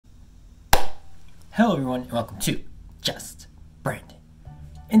Hello everyone and welcome to Just Brandon.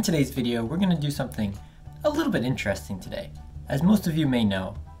 In today's video, we're going to do something a little bit interesting today. As most of you may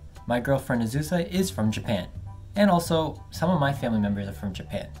know, my girlfriend Azusa is from Japan, and also some of my family members are from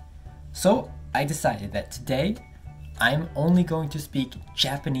Japan. So I decided that today, I'm only going to speak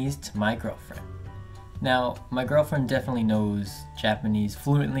Japanese to my girlfriend. Now, my girlfriend definitely knows Japanese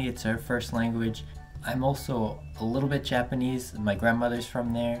fluently, it's her first language. I'm also a little bit Japanese, my grandmother's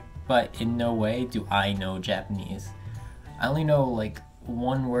from there, but in no way do I know Japanese. I only know like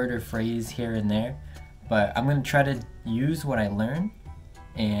one word or phrase here and there, but I'm gonna try to use what I learn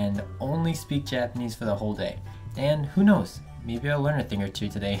and only speak Japanese for the whole day. And who knows, maybe I'll learn a thing or two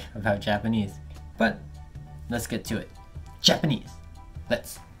today about Japanese. But let's get to it. Japanese,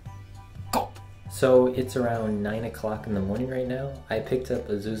 let's go! So it's around 9 o'clock in the morning right now. I picked up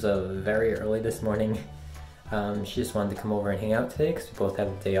Azusa very early this morning. She just wanted to come over and hang out today because we both have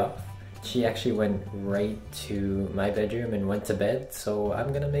a day off. She actually went right to my bedroom and went to bed, so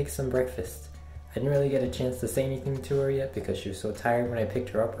I'm gonna make some breakfast. I didn't really get a chance to say anything to her yet because she was so tired when I picked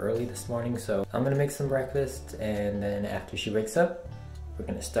her up early this morning, so I'm gonna make some breakfast, and then after she wakes up, we're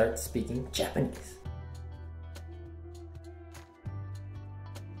gonna start speaking Japanese.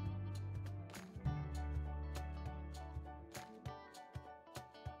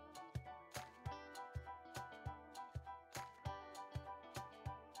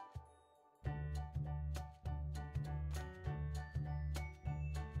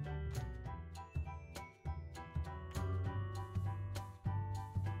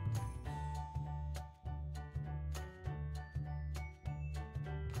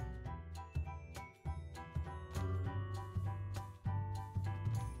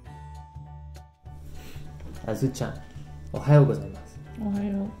あずちゃん、おはようございます。おは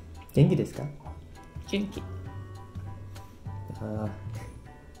よう。元気ですか？元気。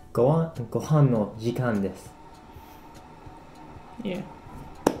ご飯の時間です。いえ。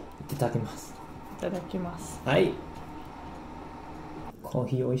いただきます。いただきます。はい。コー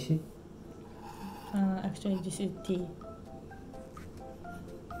ヒー美味しい？ Actually, this is tea.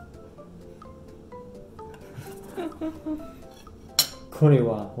 これ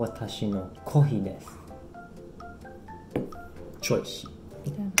は私のコーヒーです。チョイス。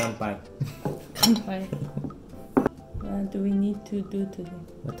乾杯。乾杯。What do we need to do today?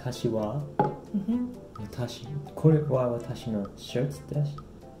 私は、これは私のシャツです。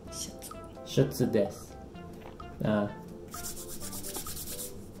シャツです。ラ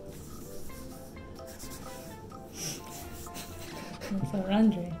ン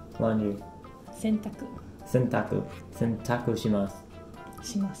ドリー。洗濯します。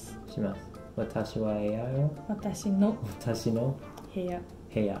します。私は部屋よ。私の部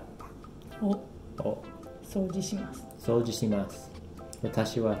屋を掃除します。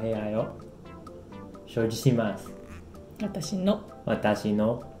私は部屋よ。掃除します。私の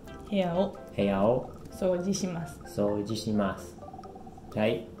部屋を掃除します。は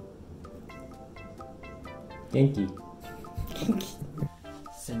い。元気。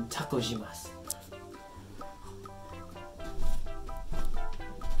洗濯します。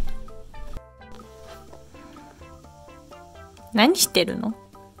何してるの？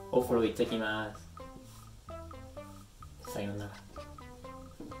お風呂行ってきます。さような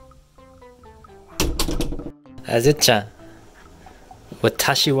ら。あずちゃん、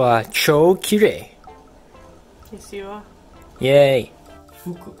私は超綺麗。ですよ。イェーイ。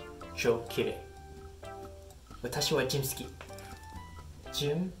服、超綺麗。私はジム好き。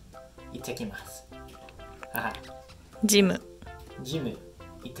ジム行ってきます。ジム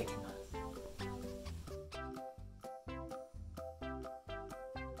行ってきます。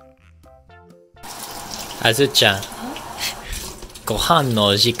あずちゃん、ご飯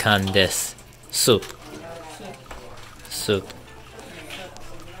の時間です。スープ。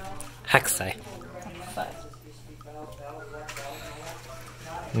白菜。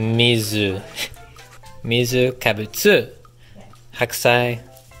水、キャベツ、白菜。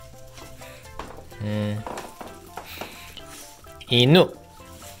犬。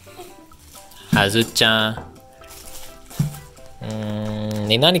あずちゃん。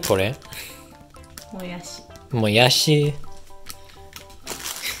何これ？もやし。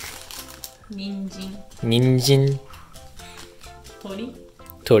人参。鶏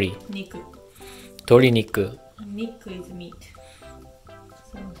肉。肉is meat.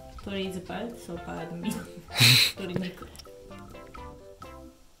 So, 鶏 is bad, so bad meat. 鶏肉。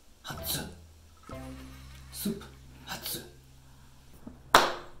スープ。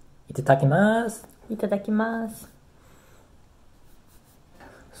いただきます。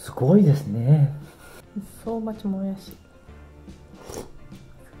すごいですね。So much もやし。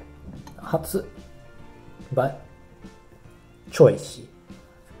初。but ちょいし。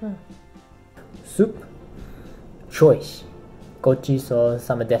soup ちょいし。ごちそう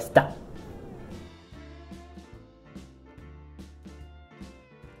さまでした。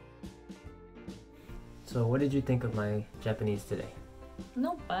So, what did you think of my Japanese today?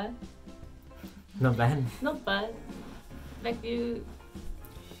 Not bad. Not bad? Not bad. Like you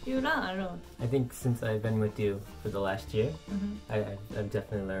learn a lot. I think since I've been with you for the last year, I've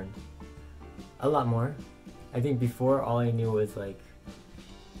definitely learned a lot more. I think before all I knew was like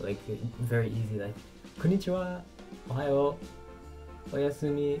very easy, like konnichiwa, ohayo,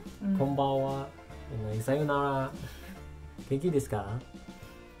 oyasumi, konbanwa, and like sayonara, genki desu ka?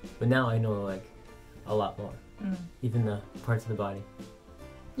 But now I know like a lot more, even the parts of the body.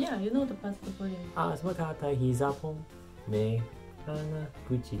 Yeah, you know the parts of the body. Asmakata, hizapon, me, kana,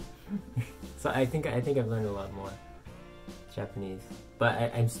 guchi. So I think I've learned a lot more Japanese, but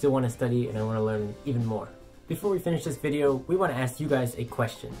I still want to study and I want to learn even more. Before we finish this video, we want to ask you guys a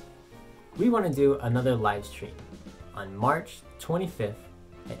question. We want to do another live stream on March 25th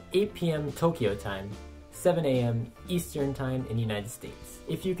at 8 p.m. Tokyo time, 7 a.m. Eastern time in the United States.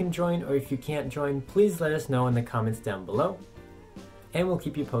 If you can join or if you can't join, please let us know in the comments down below, and we'll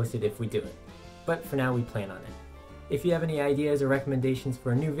keep you posted if we do it. But for now, we plan on it. If you have any ideas or recommendations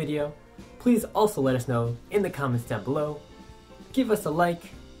for a new video, please also let us know in the comments down below. Give us a like,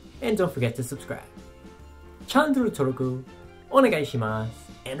 and don't forget to subscribe. Channel登録 onegai shimasu.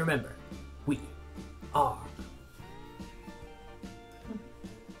 And remember, we are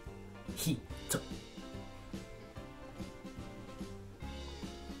Hito.